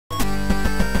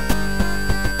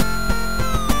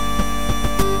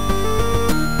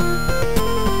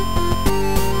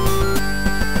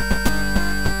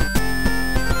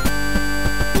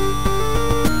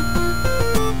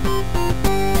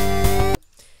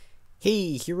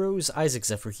Hey heroes,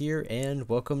 Zephyr here, and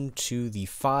welcome to the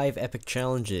 5 Epic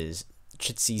Challenges,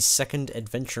 Chitsy's second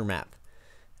adventure map.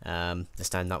 This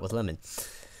time not with Lemon.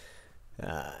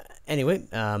 Anyway,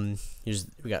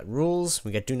 we got rules,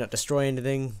 we got do not destroy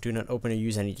anything, do not open or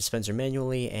use any dispenser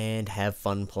manually, and have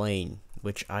fun playing,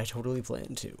 which I totally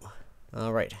plan to.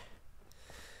 Alright.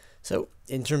 So,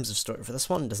 in terms of story for this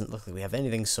one, it doesn't look like we have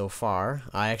anything so far.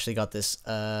 I actually got this,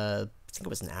 I think it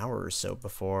was an hour or so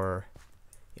before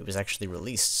it was actually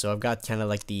released, so I've got kind of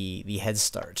like the head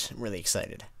start. I'm really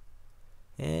excited.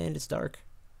 And it's dark.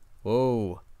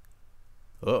 Whoa.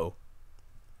 Uh-oh.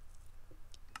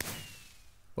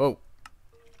 Whoa.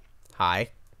 Hi.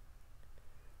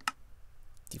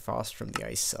 Defrost from the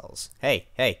ice cells. Hey,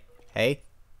 hey, hey,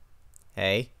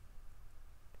 hey.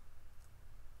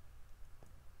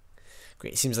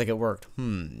 Great, seems like it worked.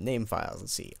 Name files,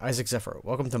 let's see. Isaac Zephyr,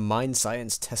 welcome to Mind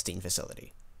Science Testing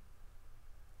Facility.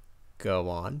 Go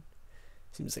on.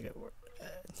 Seems like it worked.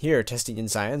 Here, testing in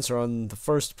science are on the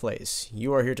first place.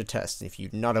 You are here to test, and if you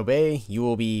do not obey, you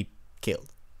will be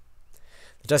killed.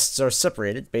 The tests are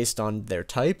separated based on their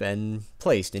type and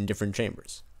placed in different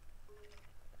chambers.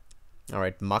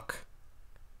 Alright, muck.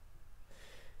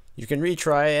 You can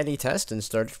retry any test and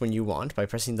start it when you want by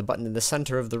pressing the button in the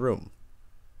center of the room.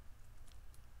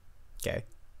 Okay.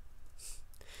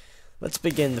 Let's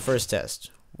begin the first test.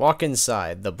 Walk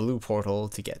inside the blue portal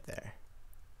to get there.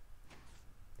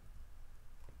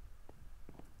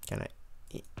 Can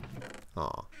I?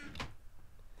 Aw.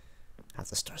 Have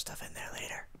to store stuff in there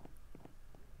later.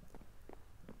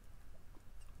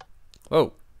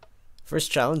 Whoa.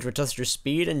 First challenge will test your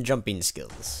speed and jumping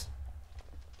skills.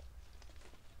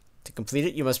 To complete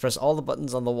it, you must press all the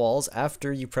buttons on the walls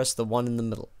after you press the one in the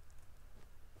middle.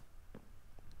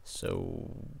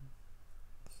 So...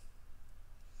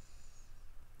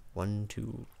 1,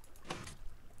 2...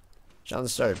 Challenge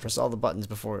started. Press all the buttons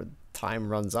before time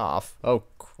runs off. Oh,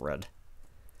 crud.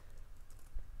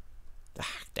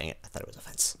 Ah, dang it. I thought it was a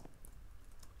fence.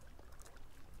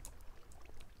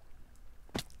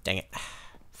 Dang it.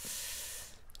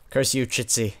 Curse you,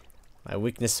 Chitsy. My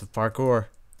weakness of parkour.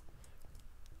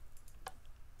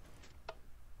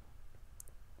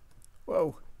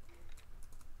 Whoa.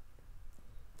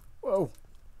 Whoa.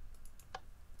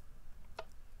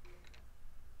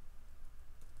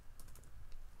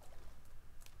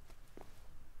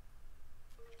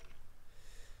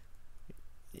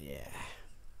 Yeah.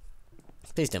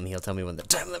 Please tell me he'll tell me when the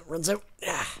time limit runs out.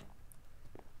 Ah.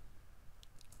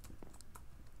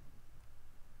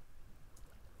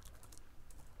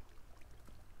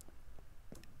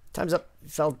 Time's up.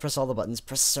 Failed. Press all the buttons.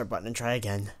 Press the start button and try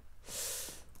again.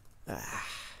 Ah.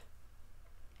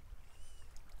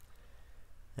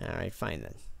 Alright, fine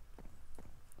then.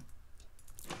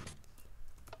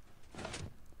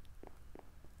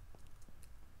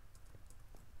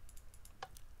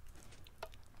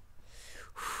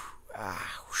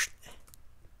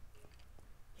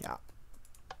 Yeah.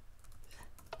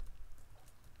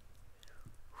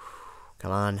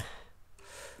 Come on.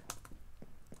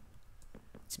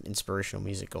 Some inspirational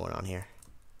music going on here.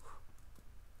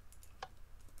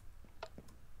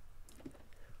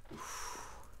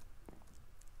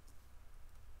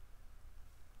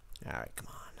 Alright, come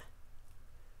on.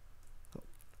 Oh.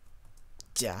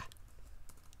 Yeah.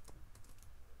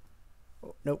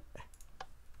 Oh, nope.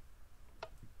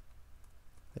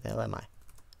 Where the hell am I?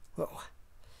 Whoa.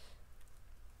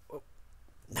 Whoa.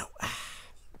 No.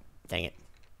 Dang it.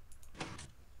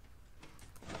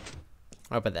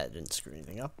 I bet that didn't screw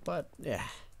anything up, but yeah.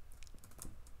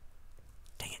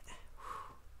 Dang it.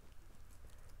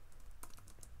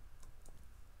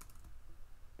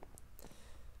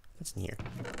 What's in here?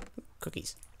 Ooh,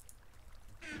 cookies.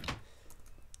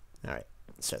 Alright,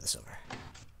 let's start this over.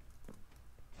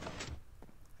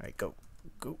 Alright, go.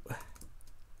 Go.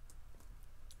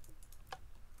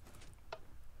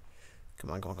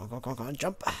 Come on, go on, go on, go on, go on,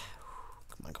 jump.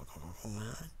 Come on, go on, go on, go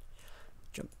on.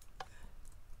 Jump.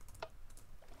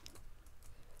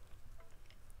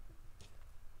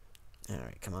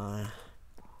 Alright, come on.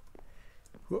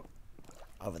 Whoop.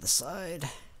 Over the side.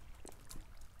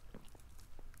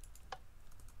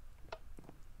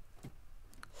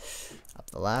 Up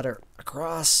the ladder.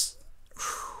 Across.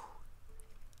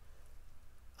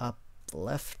 Up,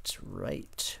 left,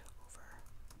 right. Over.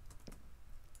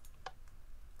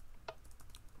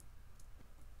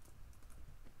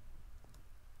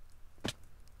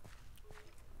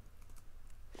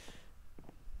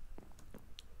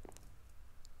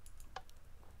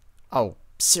 Oh,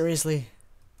 seriously?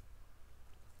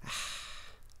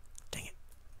 Dang it.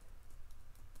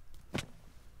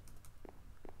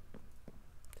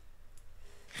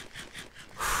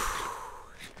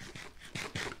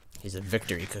 These are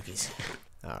victory cookies.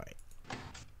 Alright.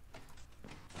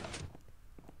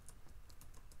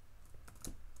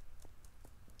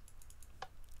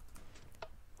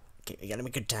 Okay, we gotta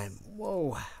make good time.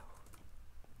 Whoa.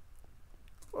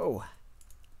 Whoa.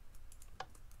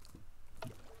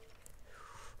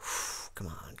 Come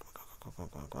on. Come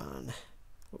on.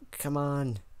 Oh, come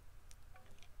on.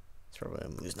 That's where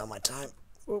I'm losing all my time.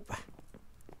 Whoop.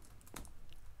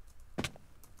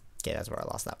 Okay, that's where I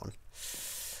lost that one.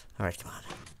 Alright, come on.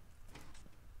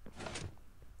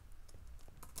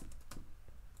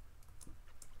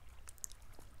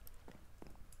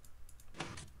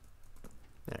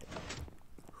 Alright.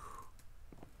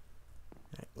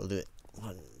 Alright, we'll do it.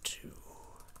 1, 2.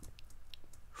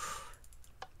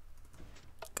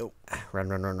 Go. Run,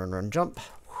 run, run, run, run, jump.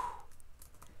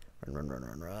 Run, run, run,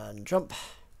 run, run, jump.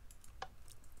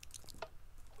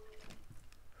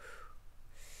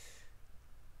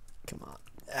 Come on.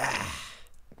 Ah.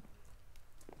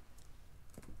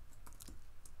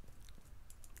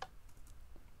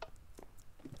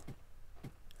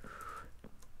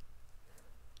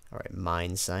 Alright,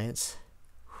 mind science.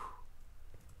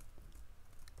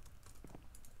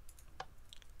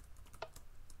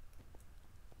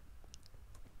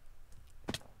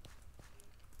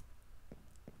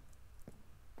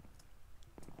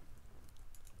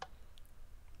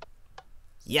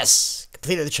 Yes!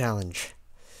 Completed the challenge.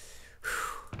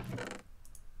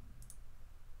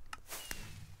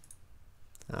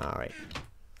 Alright.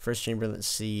 First chamber, let's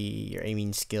see your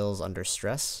aiming skills under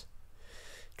stress.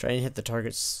 Try and hit the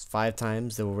targets 5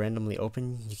 times. They will randomly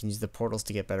open. You can use the portals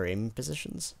to get better aiming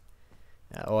positions.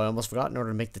 Oh, I almost forgot, in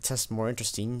order to make the test more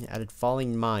interesting, added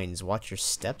falling mines. Watch your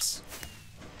steps.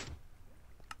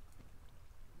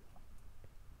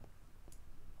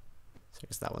 So I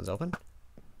guess that one's open.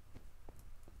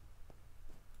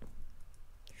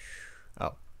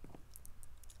 Oh.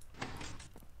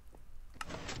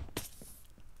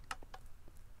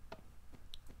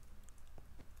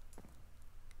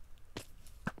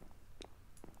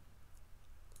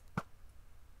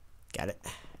 Got it.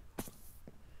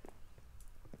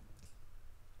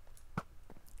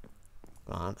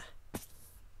 Come on.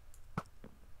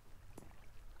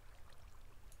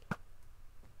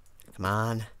 Come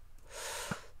on.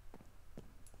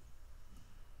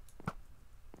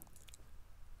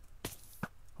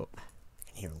 Oh, I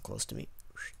can hear him close to me.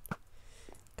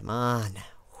 Come on.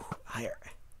 Higher.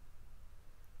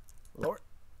 Lower.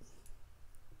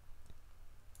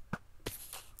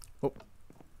 Oh.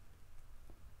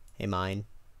 Hey, mine.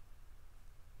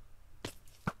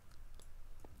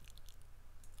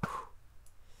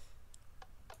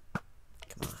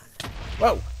 Come on.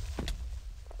 Whoa!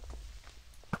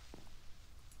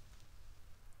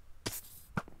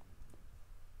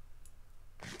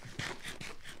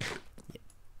 Yep.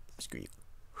 Screw you.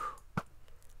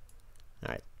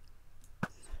 Alright.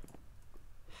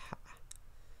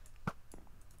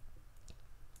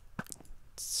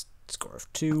 Score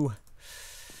of 2.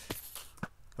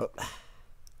 Oh.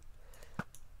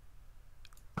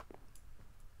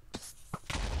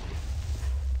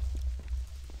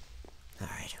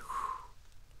 Alright.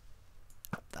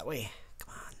 Up that way.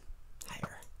 Come on.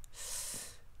 Higher.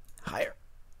 Higher.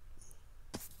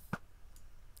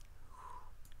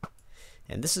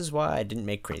 And this is why I didn't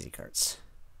make crazy carts.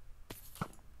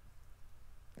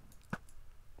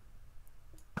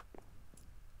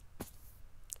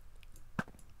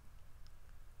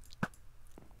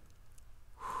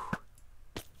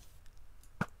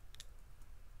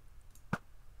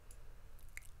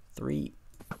 Three.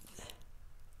 Come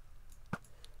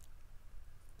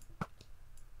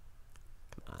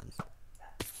on.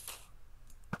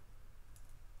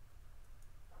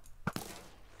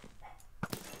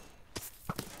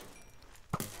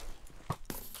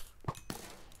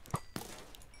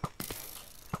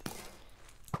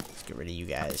 Let's get rid of you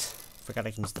guys. Forgot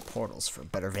I can use the portals for a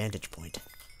better vantage point.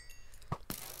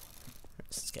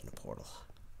 Let's get in a portal.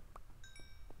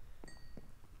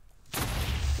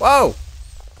 Whoa!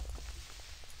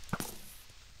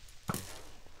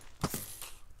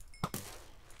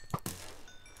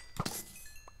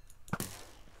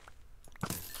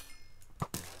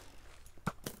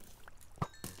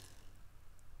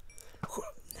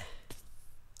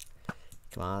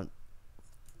 Come on.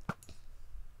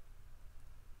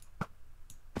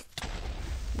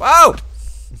 Whoa!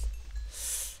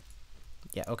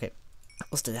 Yeah, okay.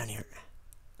 We'll stay down here.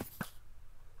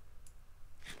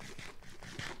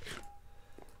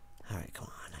 Alright, come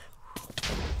on.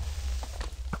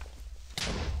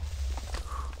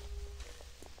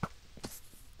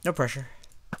 No pressure.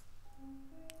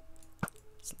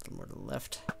 It's a little more to the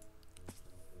left. A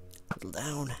little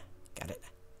down. Got it.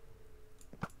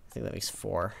 I think that makes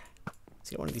 4. Let's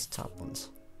get one of these top ones.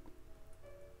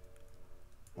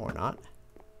 Or not.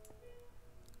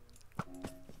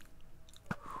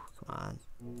 Come on.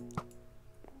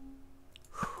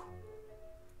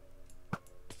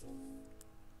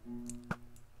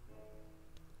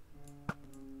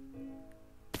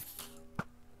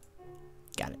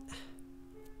 Got it.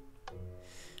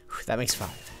 That makes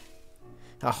 5.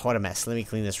 Oh, what a mess. Let me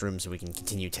clean this room so we can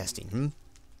continue testing.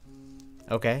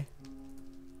 Okay.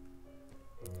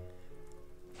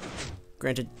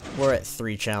 Granted, we're at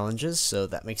 3 challenges, so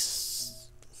that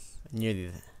makes nearly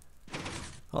the...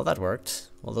 Well, that worked.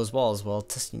 Well, those walls, well,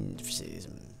 testing is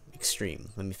extreme.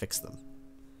 Let me fix them.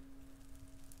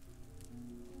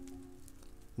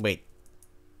 Wait.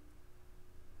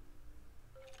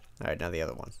 Alright, now the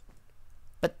other one.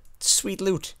 But, sweet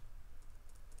loot!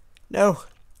 No!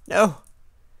 No!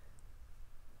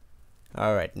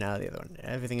 Alright, now the other one.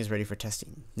 Everything is ready for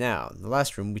testing. Now, in the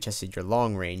last room, we tested your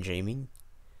long-range aiming.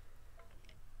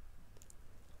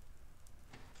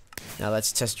 Now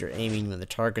let's test your aiming when the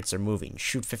targets are moving.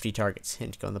 Shoot 50 targets.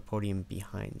 Hint, go on the podium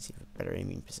behind. See if you have a better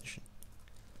aiming position.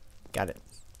 Got it.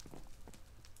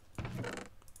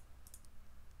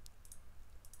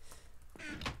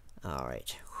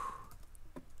 Alright.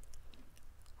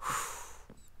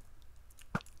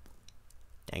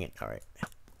 Dang it. Alright.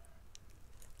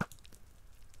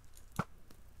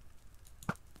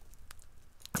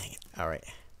 Dang it. Alright.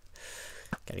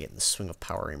 Gotta get in the swing of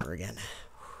Power Aimer again.